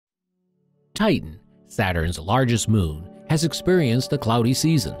Titan, Saturn's largest moon, has experienced a cloudy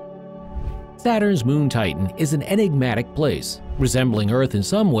season. Saturn's moon Titan is an enigmatic place, resembling Earth in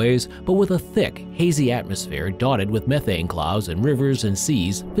some ways, but with a thick, hazy atmosphere dotted with methane clouds and rivers and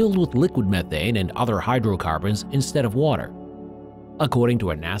seas filled with liquid methane and other hydrocarbons instead of water. According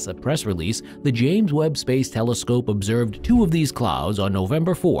to a NASA press release, the James Webb Space Telescope observed 2 of these clouds on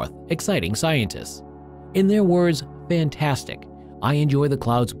November 4th, exciting scientists. In their words, "Fantastic. I enjoy the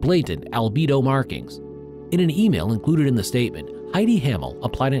cloud's blatant albedo markings." In an email included in the statement, Heidi Hamel, a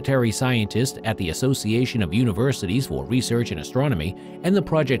planetary scientist at the Association of Universities for Research in Astronomy and the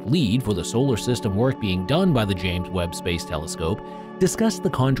project lead for the solar system work being done by the James Webb Space Telescope, discussed the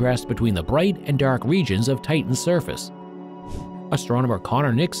contrast between the bright and dark regions of Titan's surface. Astronomer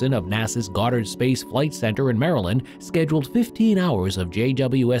Conor Nixon of NASA's Goddard Space Flight Center in Maryland scheduled 15 hours of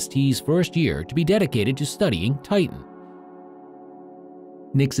JWST's first year to be dedicated to studying Titan.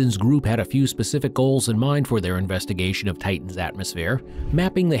 Nixon's group had a few specific goals in mind for their investigation of Titan's atmosphere,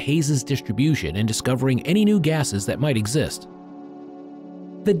 mapping the haze's distribution and discovering any new gases that might exist.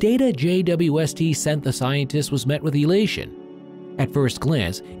 The data JWST sent the scientists was met with elation. At first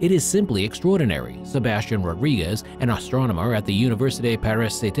glance, it is simply extraordinary, Sebastian Rodriguez, an astronomer at the Université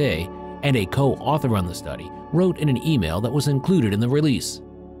Paris-Cité and a co-author on the study, wrote in an email that was included in the release.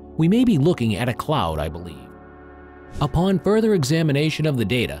 "We may be looking at a cloud, I believe." Upon further examination of the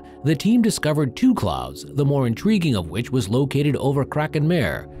data, the team discovered 2 clouds, the more intriguing of which was located over Kraken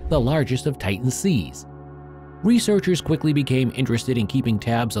Mare, the largest of Titan's seas. Researchers quickly became interested in keeping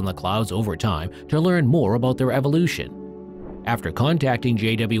tabs on the clouds over time to learn more about their evolution. After contacting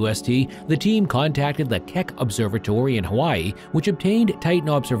JWST, the team contacted the Keck Observatory in Hawaii, which obtained Titan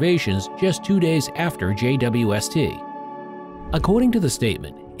observations just 2 days after JWST. According to the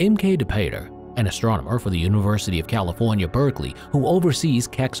statement, M.K. DePater, an astronomer for the University of California, Berkeley, who oversees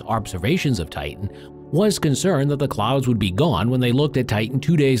Keck's observations of Titan, was concerned that the clouds would be gone when they looked at Titan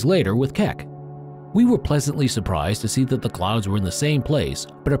 2 days later with Keck. "We were pleasantly surprised to see that the clouds were in the same place,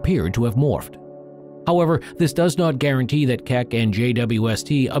 but appeared to have morphed." However, this does not guarantee that Keck and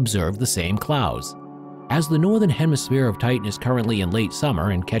JWST observed the same clouds. As the northern hemisphere of Titan is currently in late summer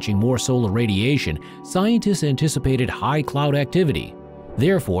and catching more solar radiation, scientists anticipated high cloud activity.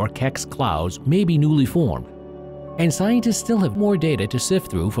 Therefore, Keck's clouds may be newly formed. And scientists still have more data to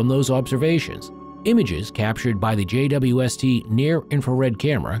sift through from those observations. Images captured by the JWST Near-Infrared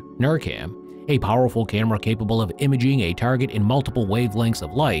Camera, NIRCam, a powerful camera capable of imaging a target in multiple wavelengths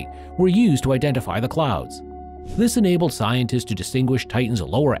of light, were used to identify the clouds. This enabled scientists to distinguish Titan's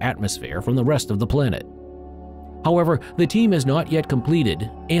lower atmosphere from the rest of the planet. However, the team has not yet completed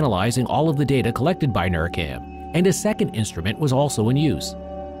analyzing all of the data collected by NIRCam, and a second instrument was also in use.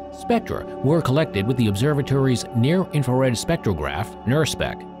 Spectra were collected with the observatory's Near-Infrared Spectrograph,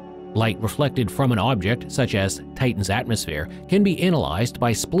 NIRSpec. Light reflected from an object, such as Titan's atmosphere, can be analyzed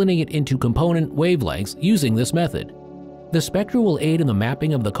by splitting it into component wavelengths using this method. The spectra will aid in the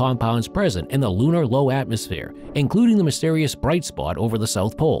mapping of the compounds present in the lunar low atmosphere, including the mysterious bright spot over the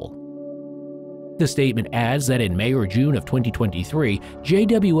South Pole. The statement adds that in May or June of 2023,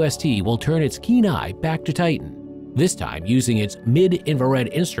 JWST will turn its keen eye back to Titan, this time using its mid-infrared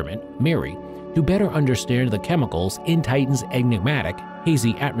instrument, MIRI, to better understand the chemicals in Titan's enigmatic,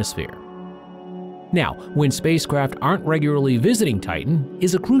 hazy atmosphere. Now, when spacecraft aren't regularly visiting Titan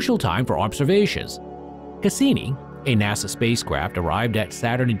is a crucial time for observations. Cassini, a NASA spacecraft, arrived at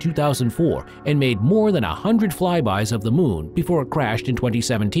Saturn in 2004 and made more than 100 flybys of the Moon before it crashed in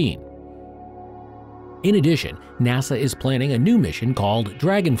 2017. In addition, NASA is planning a new mission called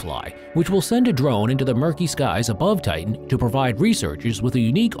Dragonfly, which will send a drone into the murky skies above Titan to provide researchers with a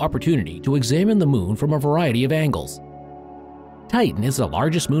unique opportunity to examine the Moon from a variety of angles. Titan is the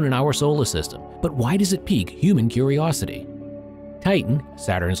largest moon in our solar system, but why does it pique human curiosity? Titan,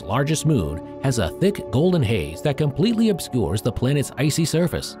 Saturn's largest moon, has a thick golden haze that completely obscures the planet's icy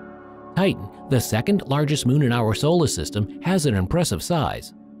surface. Titan, the second largest moon in our solar system, has an impressive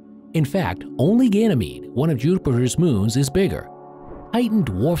size. In fact, only Ganymede, one of Jupiter's moons, is bigger. Titan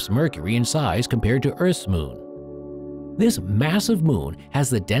dwarfs Mercury in size compared to Earth's moon. This massive moon has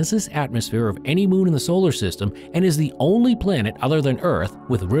the densest atmosphere of any moon in the solar system and is the only planet other than Earth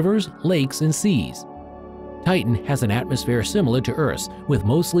with rivers, lakes, and seas. Titan has an atmosphere similar to Earth's, with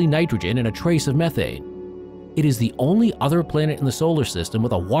mostly nitrogen and a trace of methane. It is the only other planet in the solar system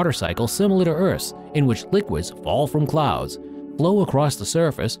with a water cycle similar to Earth's, in which liquids fall from clouds, flow across the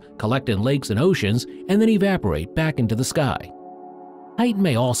surface, collect in lakes and oceans, and then evaporate back into the sky. Titan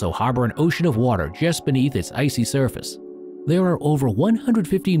may also harbor an ocean of water just beneath its icy surface. There are over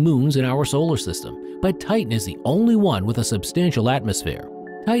 150 moons in our solar system, but Titan is the only one with a substantial atmosphere.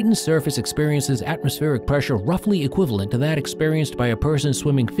 Titan's surface experiences atmospheric pressure roughly equivalent to that experienced by a person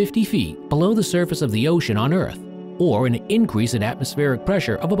swimming 50 feet below the surface of the ocean on Earth, or an increase in atmospheric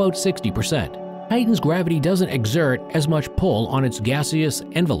pressure of about 60%. Titan's gravity doesn't exert as much pull on its gaseous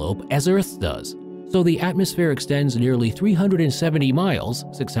envelope as Earth's does, so the atmosphere extends nearly 370 miles,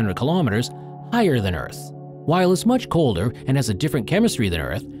 600 kilometers, higher than Earth's. While it's much colder and has a different chemistry than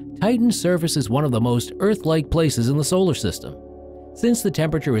Earth, Titan's surface is one of the most Earth-like places in the solar system. Since the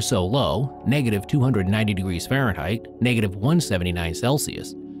temperature is so low, -290 degrees Fahrenheit, -179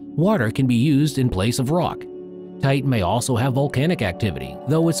 Celsius, water can be used in place of rock. Titan may also have volcanic activity,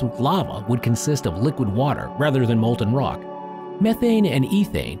 though its lava would consist of liquid water rather than molten rock. Methane and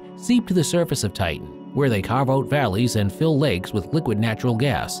ethane seep to the surface of Titan, where they carve out valleys and fill lakes with liquid natural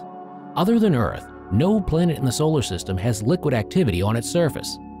gas. Other than Earth, no planet in the solar system has liquid activity on its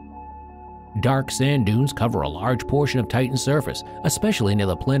surface. Dark sand dunes cover a large portion of Titan's surface, especially near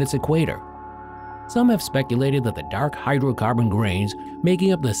the planet's equator. Some have speculated that the dark hydrocarbon grains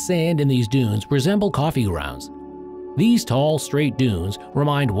making up the sand in these dunes resemble coffee grounds. These tall, straight dunes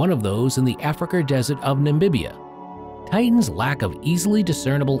remind one of those in the Africa desert of Namibia. Titan's lack of easily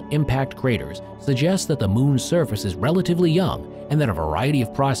discernible impact craters suggests that the Moon's surface is relatively young and that a variety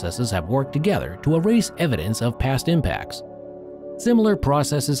of processes have worked together to erase evidence of past impacts. Similar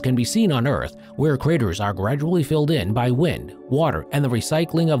processes can be seen on Earth, where craters are gradually filled in by wind, water, and the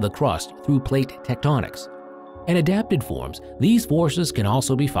recycling of the crust through plate tectonics. In adapted forms, these forces can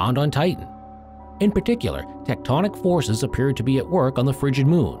also be found on Titan. In particular, tectonic forces appear to be at work on the frigid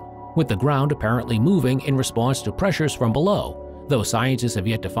Moon, with the ground apparently moving in response to pressures from below, though scientists have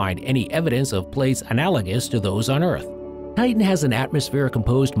yet to find any evidence of plates analogous to those on Earth. Titan has an atmosphere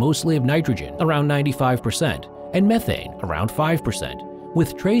composed mostly of nitrogen, around 95%, and methane, around 5%,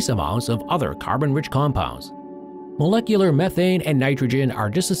 with trace amounts of other carbon-rich compounds. Molecular methane and nitrogen are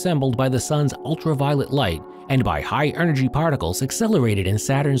disassembled by the sun's ultraviolet light and by high-energy particles accelerated in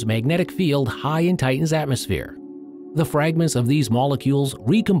Saturn's magnetic field high in Titan's atmosphere. The fragments of these molecules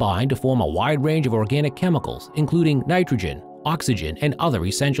recombine to form a wide range of organic chemicals, including nitrogen, oxygen, and other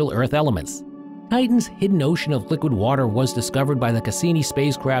essential Earth elements. Titan's hidden ocean of liquid water was discovered by the Cassini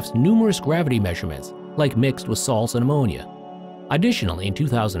spacecraft's numerous gravity measurements, like mixed with salts and ammonia. Additionally, in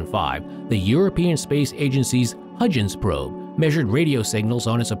 2005, the European Space Agency's Huygens probe measured radio signals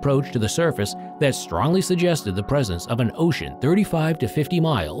on its approach to the surface that strongly suggested the presence of an ocean 35 to 50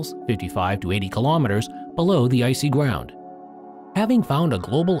 miles, 55 to 80 kilometers, below the icy ground. Having found a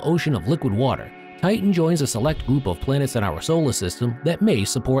global ocean of liquid water, Titan joins a select group of planets in our solar system that may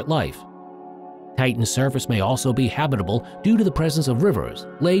support life. Titan's surface may also be habitable due to the presence of rivers,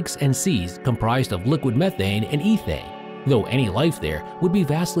 lakes, and seas comprised of liquid methane and ethane, though any life there would be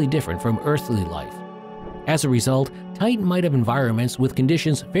vastly different from earthly life. As a result, Titan might have environments with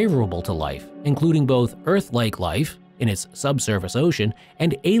conditions favorable to life, including both Earth-like life in its subsurface ocean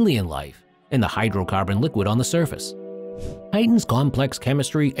and alien life in the hydrocarbon liquid on the surface. Titan's complex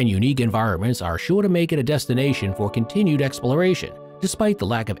chemistry and unique environments are sure to make it a destination for continued exploration, despite the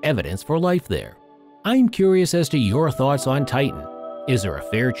lack of evidence for life there. I'm curious as to your thoughts on Titan. Is there a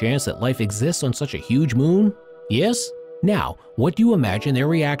fair chance that life exists on such a huge moon? Yes? Now, what do you imagine their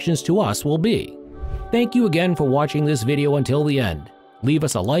reactions to us will be? Thank you again for watching this video until the end. Leave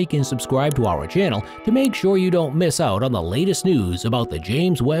us a like and subscribe to our channel to make sure you don't miss out on the latest news about the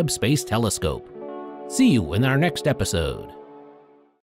James Webb Space Telescope. See you in our next episode.